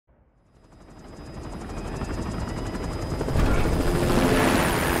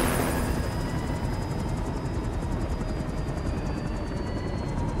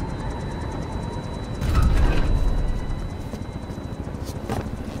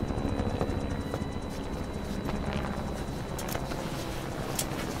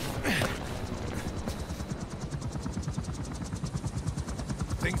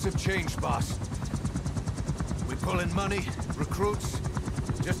have changed, boss. We pull in money, recruits,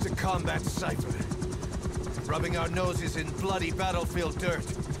 just to combat Cypher. Rubbing our noses in bloody battlefield dirt.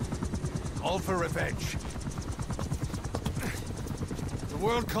 All for revenge. The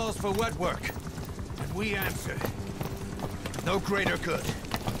world calls for wet work, and we answer. No greater good.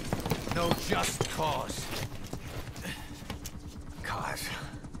 No just cause. Cause.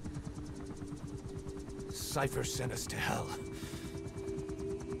 Cypher sent us to hell.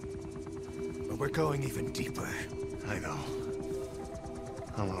 But we're going even deeper. I know.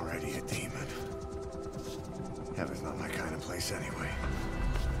 I'm already a demon. Heaven's not my kind of place anyway.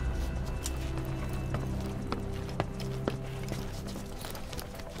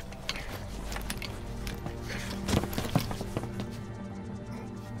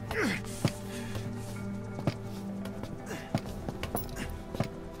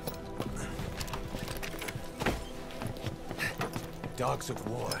 Dogs of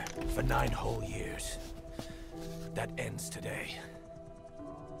war for 9 whole years. That ends today.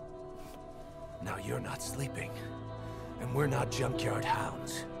 Now you're not sleeping, and we're not junkyard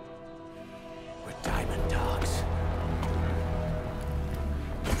hounds. We're diamond dogs.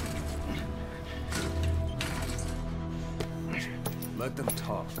 Let them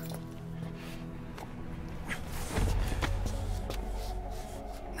talk.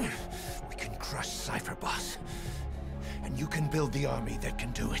 We can crush Cypher, boss. And you can build the army that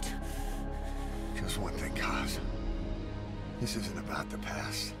can do it. Just one thing, Kaz. This isn't about the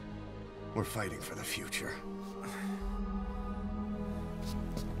past. We're fighting for the future.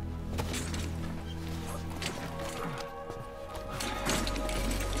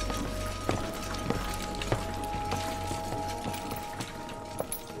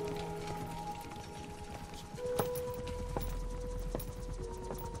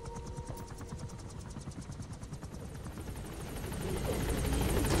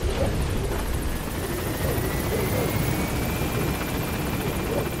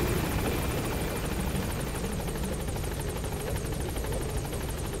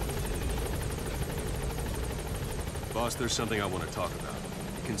 Boss, there's something I want to talk about.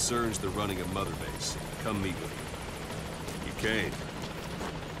 It concerns the running of Mother Base. Come meet with me. You came.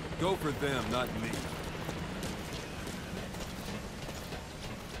 Go for them, not me.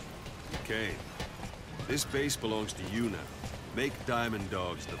 You came. This base belongs to you now. Make Diamond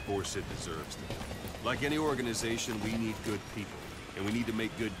Dogs the force it deserves to be. Like any organization, we need good people. And we need to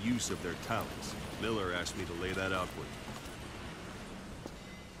make good use of their talents. Miller asked me to lay that out for you.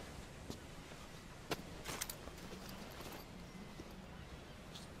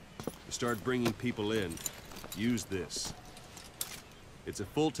 Start bringing people in, use this. It's a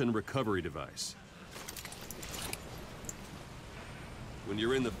Fulton recovery device. When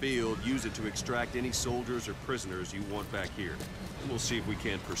you're in the field, use it to extract any soldiers or prisoners you want back here. And we'll see if we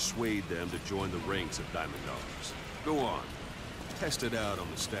can't persuade them to join the ranks of Diamond Dogs. Go on. Test it out on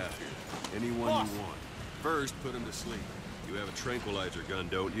the staff here. Anyone you want. First, put them to sleep. You have a tranquilizer gun,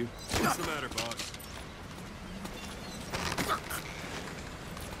 don't you? What's the matter, boss?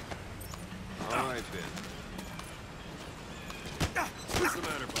 All right, Ben. What's the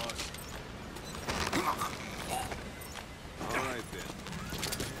matter, boss? All right, Ben.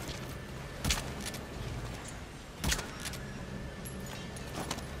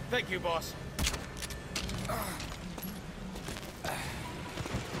 Thank you, boss.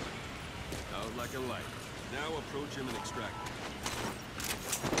 Out like a light. Now approach him and extract him.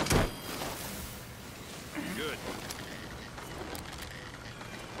 Good.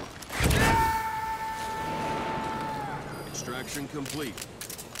 Extraction complete.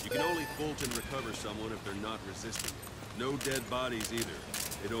 You can only Fulton recover someone if they're not resisting. No dead bodies either.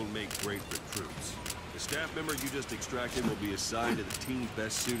 They don't make great recruits. The staff member you just extracted will be assigned to the team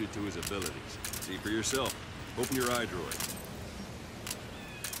best suited to his abilities. See for yourself. Open your iDroid.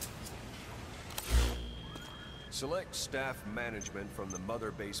 Select staff management from the Mother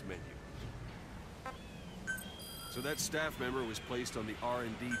Base menu. So that staff member was placed on the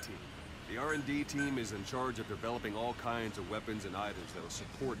R&D team. The R&D team is in charge of developing all kinds of weapons and items that will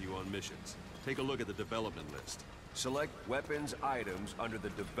support you on missions. Take a look at the development list. Select weapons items under the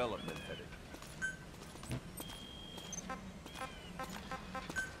development heading.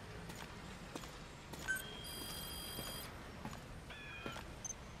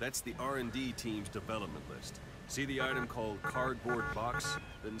 That's the R&D team's development list. See the item called cardboard box?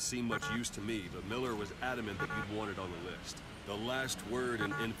 Didn't seem much use to me, but Miller was adamant that you'd want it on the list. The last word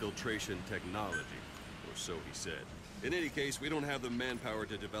in infiltration technology, or so he said. In any case, we don't have the manpower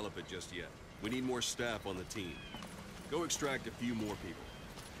to develop it just yet. We need more staff on the team. Go extract a few more people.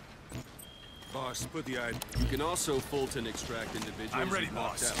 Boss, put the eye. You can also Fulton extract individuals. I'm ready, you've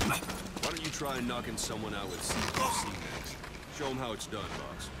knocked boss. out. Why don't you try knocking someone out with CQC next? Show them how it's done,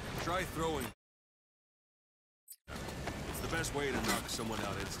 boss. Try throwing. It's the best way to knock someone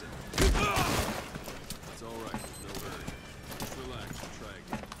out instantly. It's all right. No hurry. Just relax and try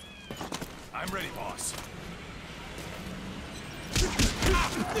again. I'm ready, boss. I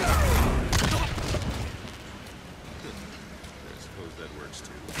suppose that works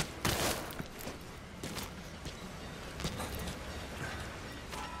too.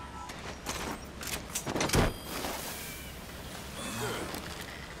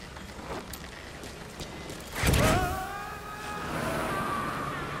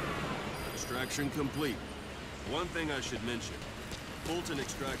 Extraction complete. One thing I should mention. Fulton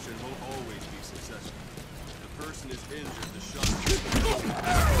extraction won't always be successful. If the person is injured, the shot well,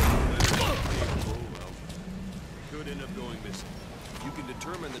 it could end up going missing. You can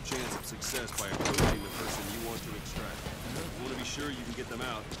determine the chance of success by approaching the person you want to extract. If you want to be sure you can get them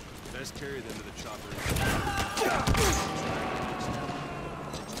out, best carry them to the chopper.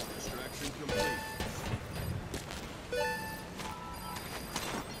 Extraction complete.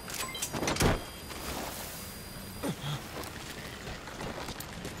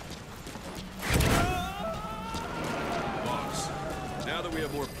 Now that we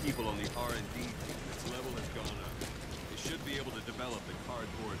have more people on the R&D team, its level has gone up. They should be able to develop the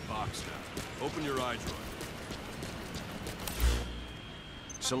cardboard box now. Open your eye droid.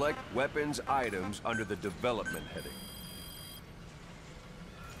 Select weapons items under the development heading.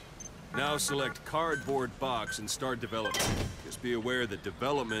 Now select cardboard box and start development. Just be aware that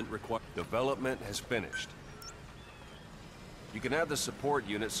development requires... Development has finished. You can have the support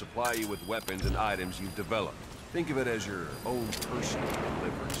unit supply you with weapons and items you've developed. Think of it as your own personal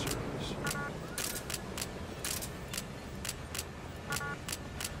delivery service.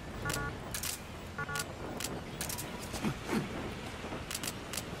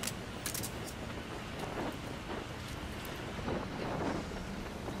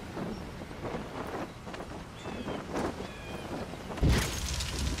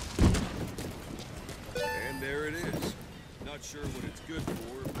 And there it is. Not sure what it's good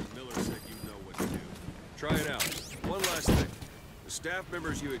for, but Miller said you know what to do. Try it out. One last thing. The staff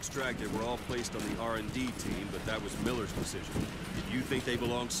members you extracted were all placed on the R&D team, but that was Miller's decision. If you think they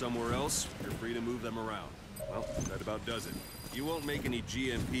belong somewhere else, you're free to move them around. Well, that about does it. You won't make any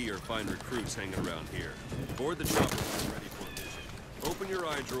GMP or find recruits hanging around here. Board the chopper when you're ready for a mission. Open your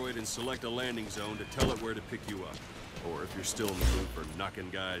iDroid and select a landing zone to tell it where to pick you up. Or if you're still in the mood for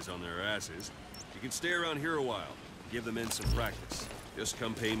knocking guys on their asses, you can stay around here a while and give the men some practice. Just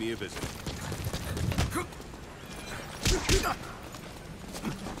come pay me a visit.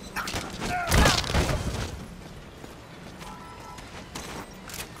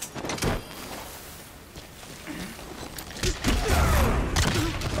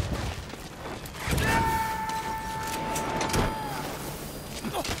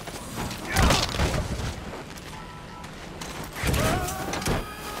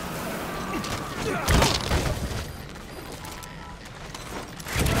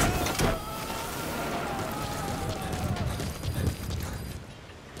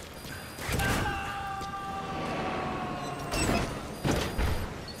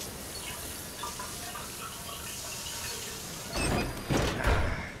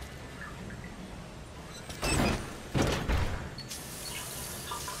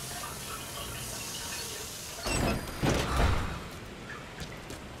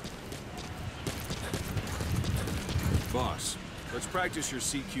 Boss, let's practice your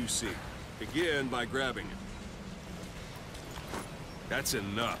CQC. Begin by grabbing it. That's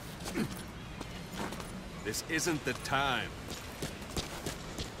enough. This isn't the time.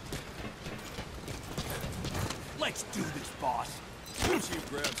 Let's do this, boss. Once you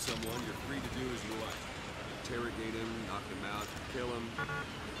grab someone, you're free to do as you like. Interrogate him, knock him out, kill him.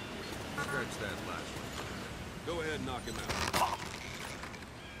 Scratch that last one. Go ahead and knock him out.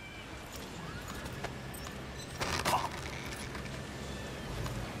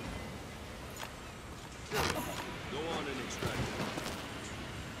 Go on and extract him.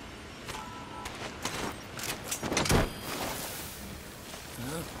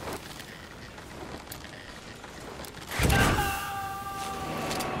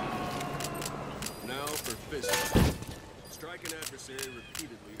 Now for fist. Strike an adversary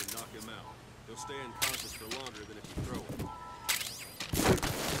repeatedly to knock him out. He'll stay unconscious for longer than if you throw him.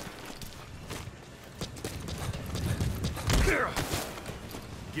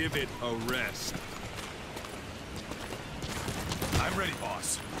 Give it a rest. I'm ready,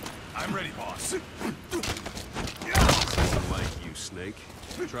 boss. I'm ready, boss. Doesn't like you. you snake.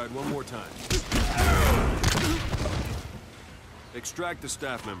 Tried one more time. Extract the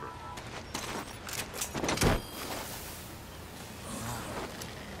staff member.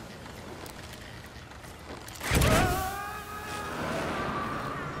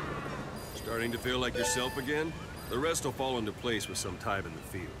 Starting to feel like yourself again? The rest will fall into place with some time in the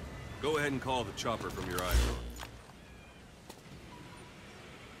field. Go ahead and call the chopper from your iPhone.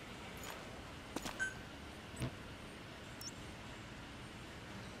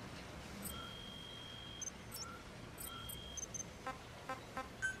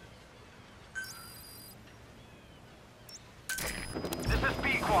 This is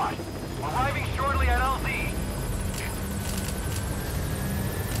Pequod. Arriving shortly at LZ.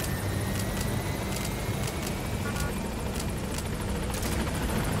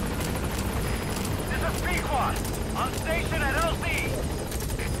 This is Pequod. On station at LZ.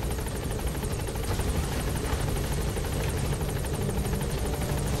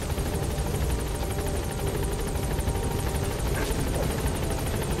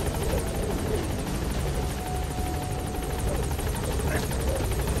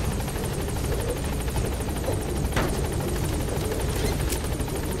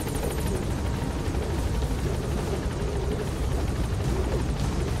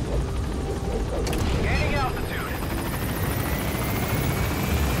 Gaining altitude.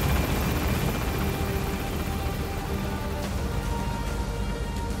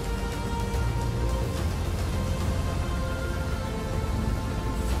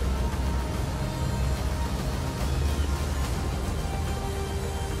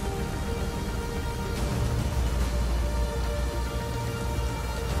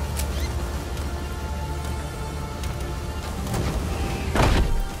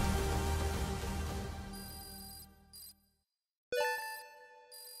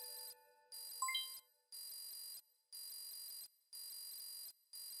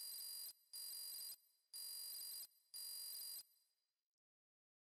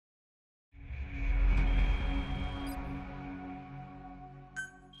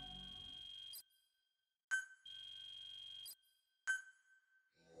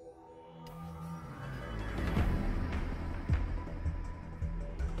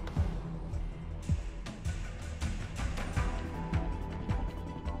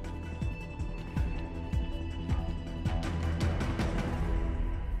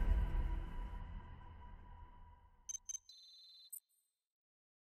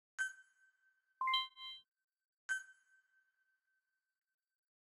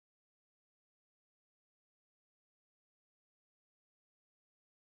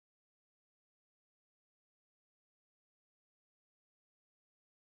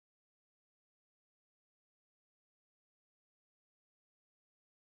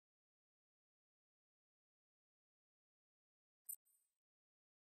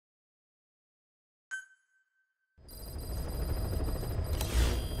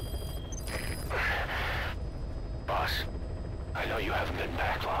 Boss, I know you haven't been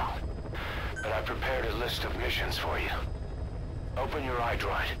back long, but I prepared a list of missions for you. Open your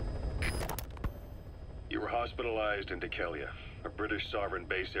iDroid. You were hospitalized in Dikelia, a British sovereign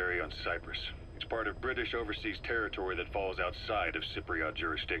base area on Cyprus. It's part of British overseas territory that falls outside of Cypriot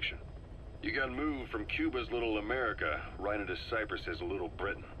jurisdiction. You got moved from Cuba's Little America right into Cyprus's Little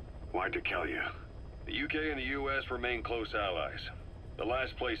Britain. Why Dikelia? The UK and the US remain close allies. The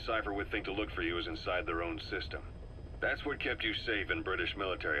last place Cypher would think to look for you is inside their own system. That's what kept you safe in British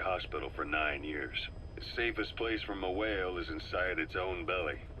military hospital for 9 years. The safest place from a whale is inside its own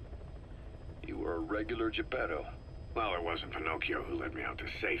belly. You were a regular Geppetto. Well, it wasn't Pinocchio who led me out to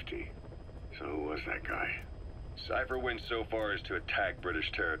safety. So who was that guy? Cypher went so far as to attack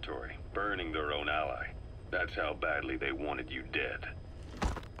British territory, burning their own ally. That's how badly they wanted you dead.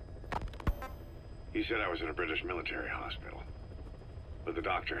 He said I was in a British military hospital. But the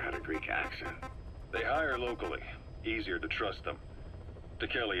doctor had a Greek accent. They hire locally. Easier to trust them.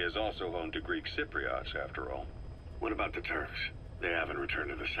 Dikelia is also home to Greek Cypriots, after all. What about the Turks? They haven't returned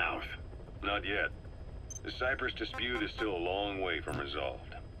to the south. Not yet. The Cyprus dispute is still a long way from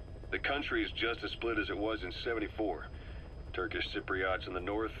resolved. The country is just as split as it was in '74. Turkish Cypriots in the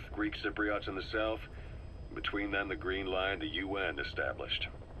north, Greek Cypriots in the south. Between them, the Green Line, the UN established.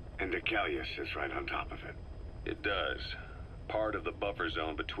 And Dikelia sits right on top of it. It does. Part of the buffer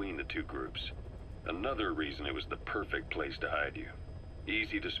zone between the two groups. Another reason it was the perfect place to hide you.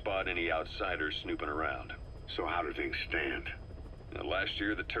 Easy to spot any outsiders snooping around. So how do things stand? Now, last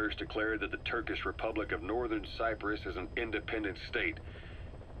year, the Turks declared that the Turkish Republic of Northern Cyprus is an independent state,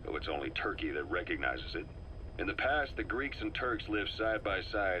 though it's only Turkey that recognizes it. In the past, the Greeks and Turks lived side by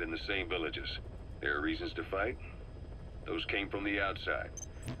side in the same villages. There are reasons to fight? Those came from the outside.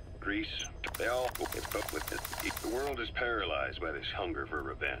 Greece, they all with it. The world is paralyzed by this hunger for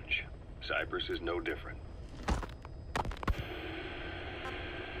revenge. Cyprus is no different.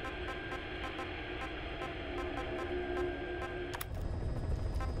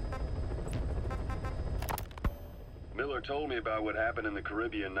 Miller told me about what happened in the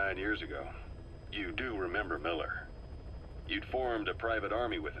Caribbean 9 years ago. You do remember Miller. You'd formed a private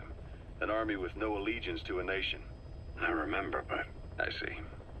army with him. An army with no allegiance to a nation. I remember, but... I see.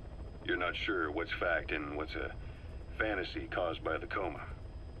 You're not sure what's fact and what's a fantasy caused by the coma.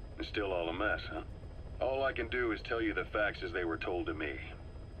 It's still all a mess, huh? All I can do is tell you the facts as they were told to me.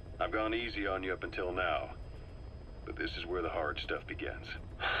 I've gone easy on you up until now, but this is where the hard stuff begins.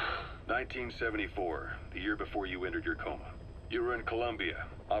 1974, the year before you entered your coma. You were in Colombia,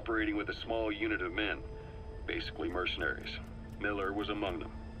 operating with a small unit of men, basically mercenaries. Miller was among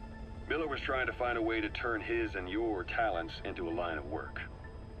them. Miller was trying to find a way to turn his and your talents into a line of work.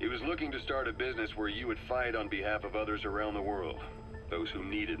 He was looking to start a business where you would fight on behalf of others around the world, those who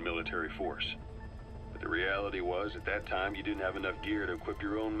needed military force. But the reality was, at that time, you didn't have enough gear to equip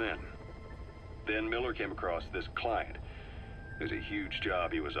your own men. Then Miller came across this client. It was a huge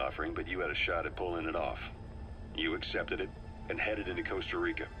job he was offering, but you had a shot at pulling it off. You accepted it and headed into Costa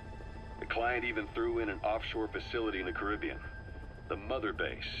Rica. The client even threw in an offshore facility in the Caribbean. The mother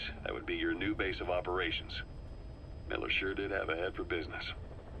base, that would be your new base of operations. Miller sure did have a head for business.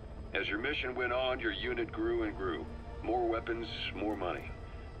 As your mission went on, your unit grew and grew. More weapons, more money.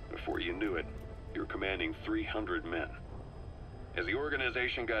 Before you knew it, you were commanding 300 men. As the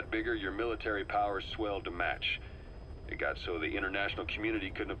organization got bigger, your military powers swelled to match. It got so the international community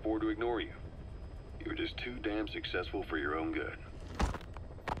couldn't afford to ignore you. You were just too damn successful for your own good.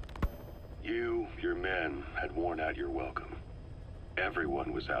 You, your men, had worn out your welcome.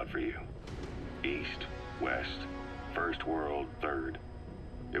 Everyone was out for you. East, West, First World, Third.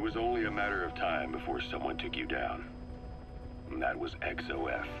 It was only a matter of time before someone took you down. And that was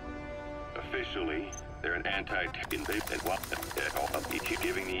XOF. Officially, they're an anti-terrorist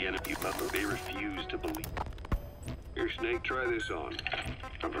giving the enemy number they refuse to believe. Here, Snake, try this on.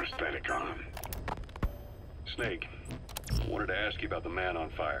 A prosthetic arm. Snake, I wanted to ask you about the man on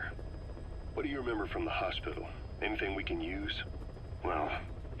fire. What do you remember from the hospital? Anything we can use? Well,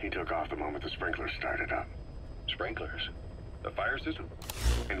 he took off the moment the sprinklers started up. Sprinklers? The fire system?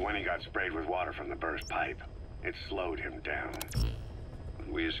 And when he got sprayed with water from the burst pipe, it slowed him down.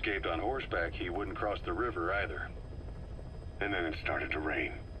 When we escaped on horseback, he wouldn't cross the river either. And then it started to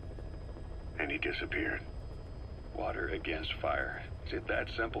rain. And he disappeared. Water against fire. Is it that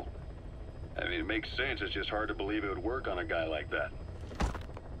simple? I mean, it makes sense. It's just hard to believe it would work on a guy like that.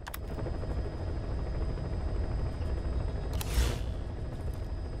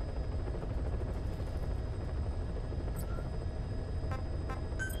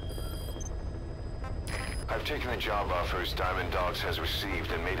 I've taken the job offers Diamond Dogs has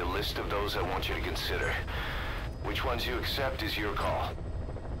received and made a list of those I want you to consider. Which ones you accept is your call.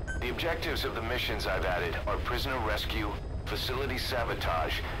 The objectives of the missions I've added are prisoner rescue, facility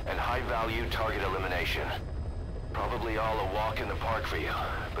sabotage, and high-value target elimination. Probably all a walk in the park for you,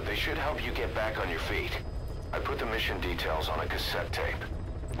 but they should help you get back on your feet. I put the mission details on a cassette tape.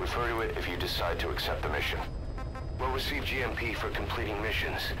 Refer to it if you decide to accept the mission. We'll receive GMP for completing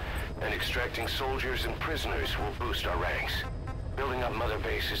missions, and extracting soldiers and prisoners will boost our ranks. Building up Mother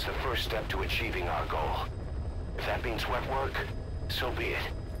Base is the first step to achieving our goal. If that means wet work, so be it.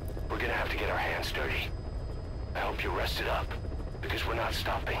 We're gonna have to get our hands dirty. I hope you're rested up, because we're not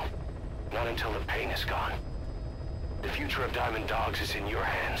stopping. Not until the pain is gone. The future of Diamond Dogs is in your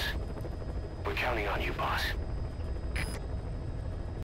hands. We're counting on you, boss.